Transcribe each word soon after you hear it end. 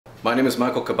My name is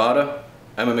Michael Cabada.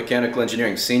 I'm a mechanical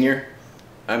engineering senior.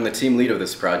 I'm the team lead of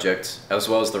this project, as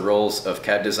well as the roles of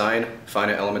CAD design,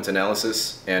 finite element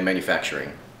analysis, and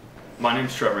manufacturing. My name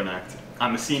is Trevor Knecht.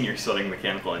 I'm a senior studying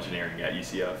mechanical engineering at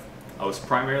UCF. I was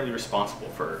primarily responsible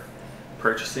for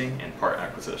purchasing and part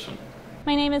acquisition.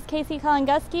 My name is Kacie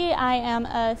Kulenguski. I am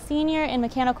a senior in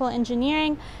mechanical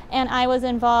engineering, and I was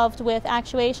involved with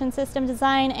actuation system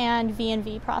design and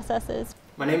V&V processes.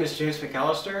 My name is James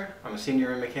MacAllister. I'm a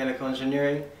senior in mechanical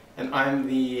engineering, and I'm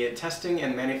the testing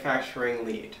and manufacturing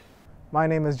lead. My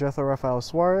name is Jethro Raphael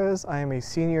Suarez. I am a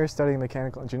senior studying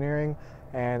mechanical engineering,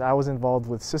 and I was involved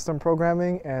with system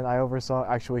programming, and I oversaw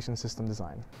actuation system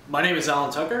design. My name is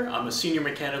Allan Tucker. I'm a senior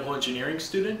mechanical engineering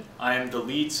student. I am the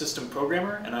lead system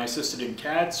programmer, and I assisted in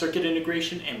CAD, circuit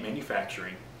integration, and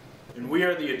manufacturing. And we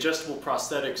are the adjustable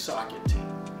prosthetic socket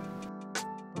team.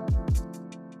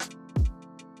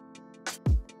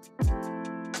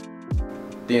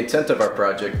 The intent of our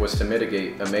project was to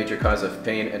mitigate a major cause of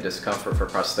pain and discomfort for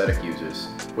prosthetic users,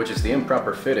 which is the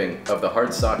improper fitting of the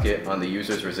hard socket on the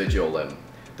user's residual limb.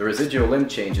 The residual limb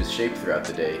changes shape throughout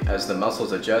the day as the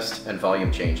muscles adjust and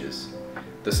volume changes.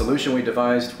 The solution we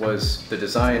devised was the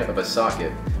design of a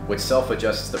socket which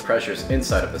self-adjusts the pressures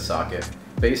inside of the socket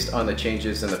based on the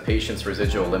changes in the patient's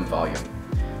residual limb volume.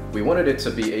 We wanted it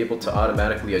to be able to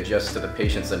automatically adjust to the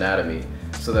patient's anatomy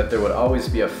so that there would always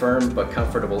be a firm but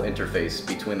comfortable interface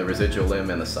between the residual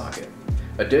limb and the socket.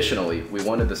 Additionally, we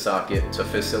wanted the socket to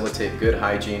facilitate good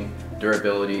hygiene,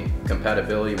 durability,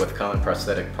 compatibility with common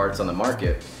prosthetic parts on the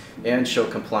market, and show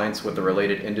compliance with the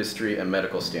related industry and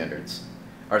medical standards.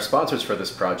 Our sponsors for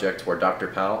this project were Dr.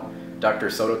 Powell, Dr.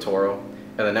 Soto Toro,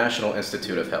 and the National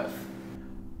Institute of Health.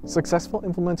 Successful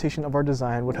implementation of our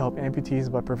design would help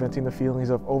amputees by preventing the feelings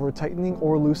of over-tightening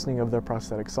or loosening of their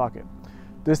prosthetic socket.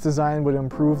 This design would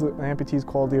improve the amputee's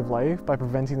quality of life by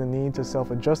preventing the need to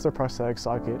self-adjust their prosthetic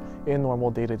socket in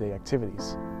normal day-to-day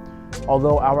activities.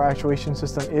 Although our actuation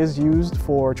system is used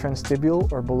for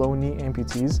transtibial or below-knee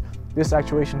amputees, this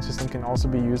actuation system can also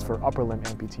be used for upper limb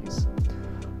amputees.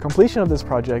 Completion of this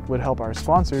project would help our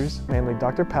sponsors, mainly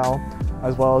Dr. Powell,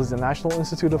 as well as the National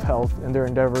Institute of Health, in their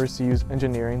endeavors to use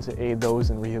engineering to aid those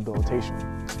in rehabilitation.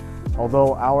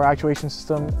 Although our actuation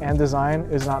system and design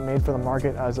is not made for the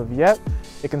market as of yet,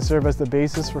 it can serve as the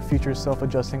basis for future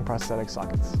self-adjusting prosthetic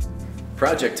sockets.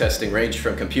 Project testing ranged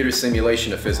from computer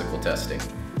simulation to physical testing.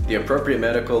 The appropriate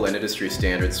medical and industry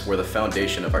standards were the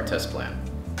foundation of our test plan.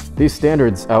 These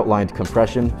standards outlined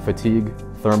compression, fatigue,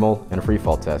 thermal, and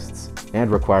freefall tests,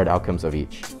 and required outcomes of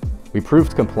each. We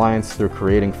proved compliance through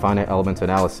creating finite element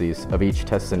analyses of each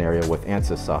test scenario with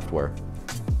ANSYS software.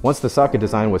 Once the socket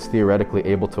design was theoretically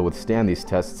able to withstand these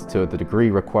tests to the degree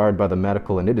required by the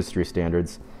medical and industry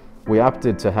standards, we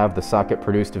opted to have the socket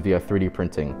produced via 3D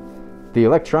printing. The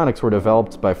electronics were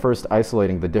developed by first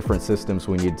isolating the different systems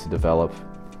we needed to develop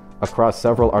across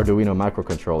several Arduino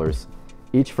microcontrollers,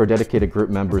 each for dedicated group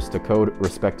members to code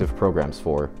respective programs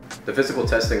for. The physical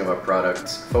testing of our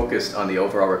products focused on the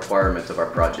overall requirement of our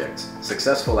project,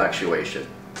 successful actuation.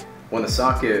 When the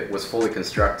socket was fully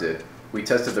constructed, we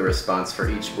tested the response for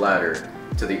each bladder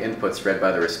to the inputs read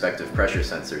by the respective pressure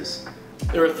sensors.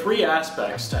 There are three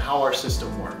aspects to how our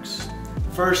system works.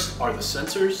 First are the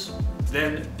sensors,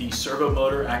 then the servo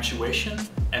motor actuation,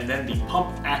 and then the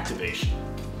pump activation.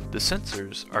 The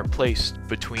sensors are placed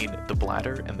between the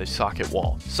bladder and the socket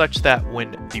wall, such that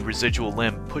when the residual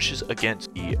limb pushes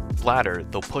against the bladder,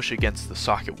 they'll push against the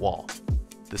socket wall.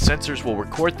 The sensors will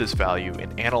record this value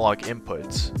in analog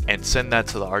inputs and send that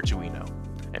to the Arduino.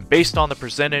 And based on the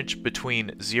percentage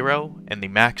between 0 and the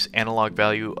max analog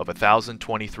value of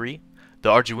 1023, the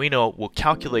Arduino will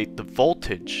calculate the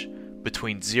voltage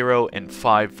between 0 and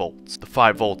 5 volts, the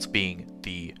 5 volts being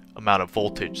the amount of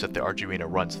voltage that the Arduino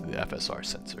runs through the FSR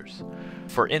sensors.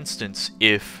 For instance,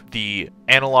 if the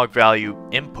analog value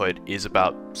input is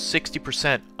about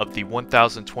 60% of the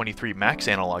 1023 max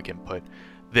analog input,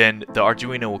 then the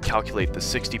Arduino will calculate the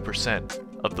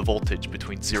 60% of the voltage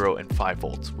between 0 and 5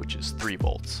 volts, which is 3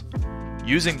 volts.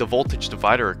 Using the voltage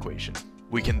divider equation,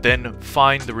 we can then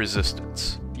find the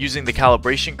resistance. Using the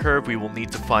calibration curve, we will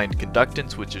need to find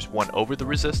conductance, which is 1 over the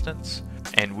resistance,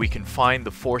 and we can find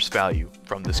the force value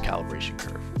from this calibration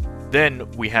curve. Then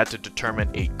we had to determine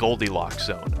a Goldilocks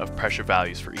zone of pressure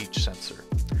values for each sensor.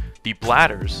 The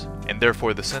bladders, and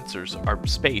therefore the sensors, are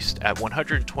spaced at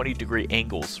 120-degree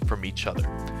angles from each other.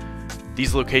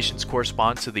 These locations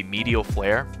correspond to the medial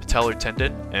flare, patellar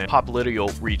tendon, and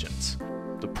popliteal regions.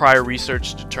 The prior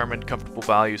research determined comfortable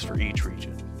values for each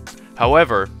region.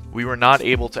 However, we were not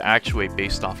able to actuate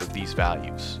based off of these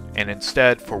values, and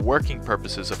instead, for working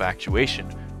purposes of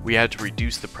actuation, we had to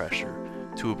reduce the pressure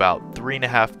to about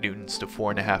 3.5 newtons to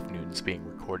 4.5 newtons being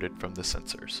recorded from the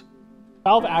sensors.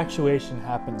 Valve actuation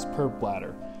happens per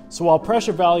bladder. So while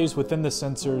pressure values within the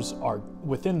sensors are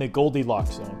within the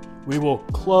Goldilocks zone, we will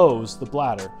close the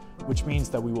bladder, which means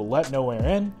that we will let no air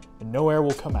in and no air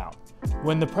will come out.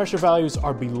 When the pressure values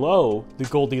are below the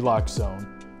Goldilocks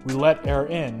zone, we let air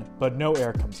in, but no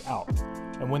air comes out.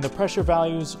 And when the pressure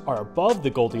values are above the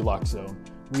Goldilocks zone,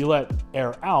 we let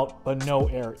air out, but no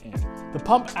air in. The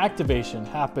pump activation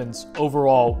happens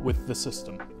overall with the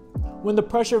system. When the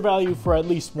pressure value for at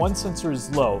least one sensor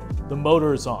is low, the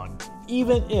motor is on,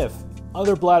 even if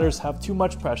other bladders have too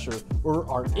much pressure or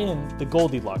are in the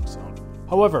Goldilocks zone.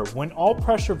 However, when all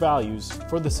pressure values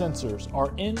for the sensors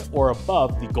are in or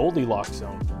above the Goldilocks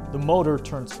zone, the motor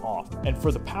turns off. And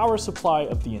for the power supply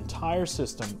of the entire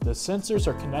system, the sensors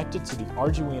are connected to the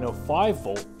Arduino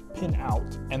 5-volt pin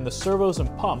out, and the servos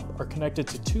and pump are connected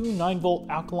to two 9-volt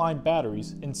alkaline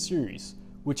batteries in series,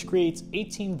 which creates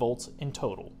 18 volts in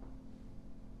total.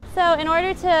 So in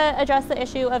order to address the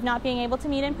issue of not being able to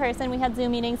meet in person, we had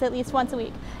Zoom meetings at least once a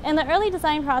week. In the early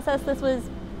design process, this was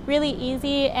really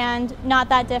easy and not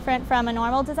that different from a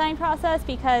normal design process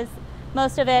because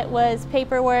most of it was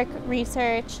paperwork,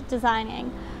 research,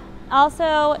 designing.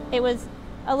 Also, it was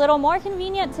a little more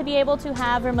convenient to be able to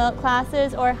have remote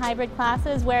classes or hybrid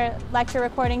classes where lecture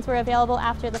recordings were available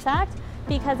after the fact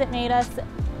because it made us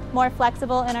more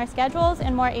flexible in our schedules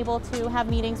and more able to have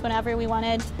meetings whenever we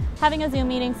wanted. Having a Zoom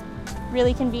meeting's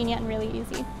really convenient and really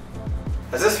easy.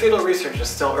 As this field of research is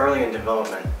still early in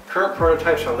development, current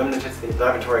prototypes are limited to the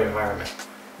laboratory environment.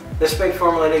 This made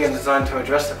formulating a design to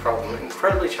address the problem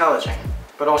incredibly challenging,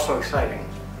 but also exciting.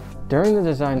 During the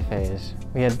design phase,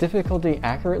 we had difficulty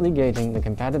accurately gauging the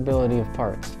compatibility of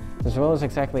parts, as well as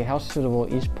exactly how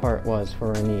suitable each part was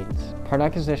for our needs. Part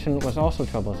acquisition was also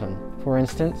troublesome. For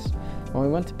instance, when we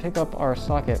went to pick up our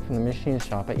socket from the machine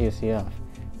shop at UCF,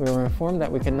 we were informed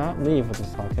that we could not leave with the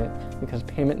socket because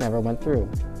payment never went through,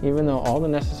 even though all the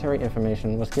necessary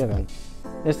information was given.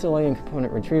 This delay in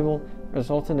component retrieval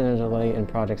resulted in a delay in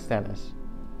project status.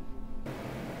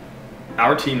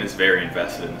 Our team is very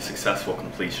invested in the successful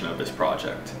completion of this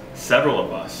project. Several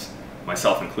of us,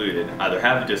 myself included, either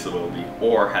have a disability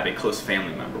or have a close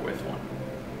family member with one.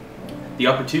 The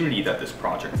opportunity that this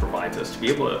project provides us to be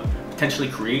able to potentially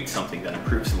create something that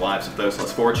improves the lives of those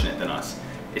less fortunate than us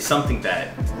is something that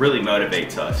really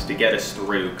motivates us to get us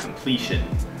through completion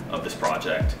of this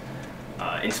project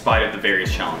in spite of the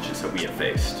various challenges that we have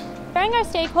faced. During our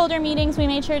stakeholder meetings, we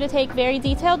made sure to take very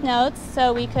detailed notes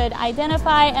so we could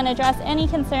identify and address any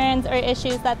concerns or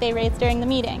issues that they raised during the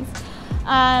meetings.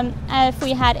 If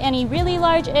we had any really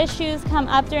large issues come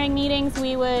up during meetings,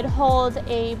 we would hold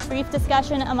a brief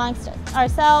discussion amongst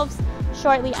ourselves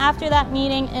shortly after that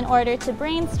meeting in order to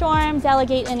brainstorm,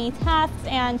 delegate any tasks,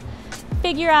 and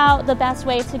figure out the best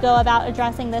way to go about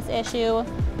addressing this issue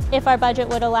if our budget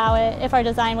would allow it, if our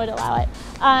design would allow it.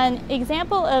 An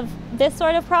example of this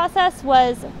sort of process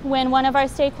was when one of our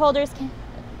stakeholders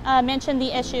mentioned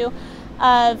the issue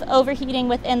of overheating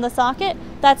within the socket.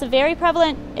 That's a very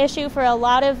prevalent issue for a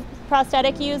lot of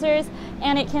prosthetic users,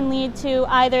 and it can lead to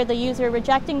either the user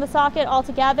rejecting the socket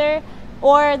altogether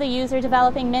or the user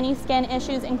developing many skin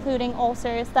issues, including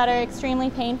ulcers, that are extremely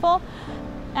painful.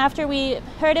 After we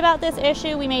heard about this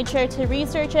issue, we made sure to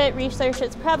research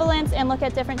its prevalence, and look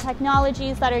at different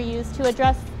technologies that are used to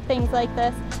address things like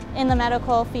this in the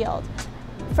medical field.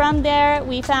 From there,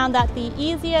 we found that the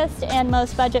easiest and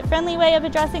most budget-friendly way of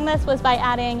addressing this was by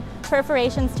adding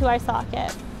perforations to our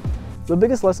socket. The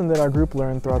biggest lesson that our group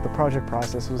learned throughout the project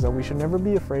process was that we should never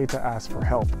be afraid to ask for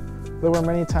help. There were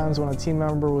many times when a team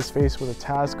member was faced with a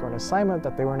task or an assignment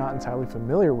that they were not entirely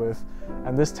familiar with,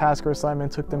 and this task or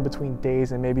assignment took them between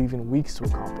days and maybe even weeks to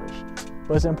accomplish.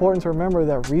 But it's important to remember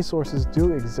that resources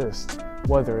do exist,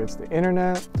 whether it's the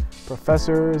internet,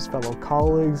 professors, fellow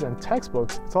colleagues, and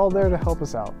textbooks. It's all there to help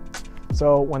us out.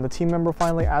 So when the team member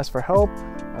finally asked for help,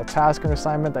 a task or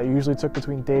assignment that usually took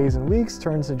between days and weeks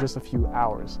turns into just a few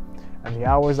hours. And the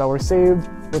hours that were saved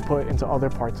were put into other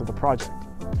parts of the project.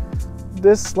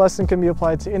 This lesson can be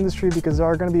applied to industry because there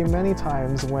are going to be many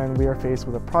times when we are faced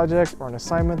with a project or an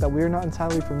assignment that we are not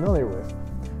entirely familiar with.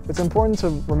 It's important to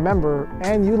remember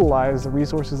and utilize the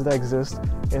resources that exist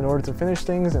in order to finish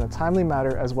things in a timely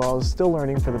manner, as well as still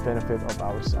learning for the benefit of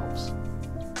ourselves.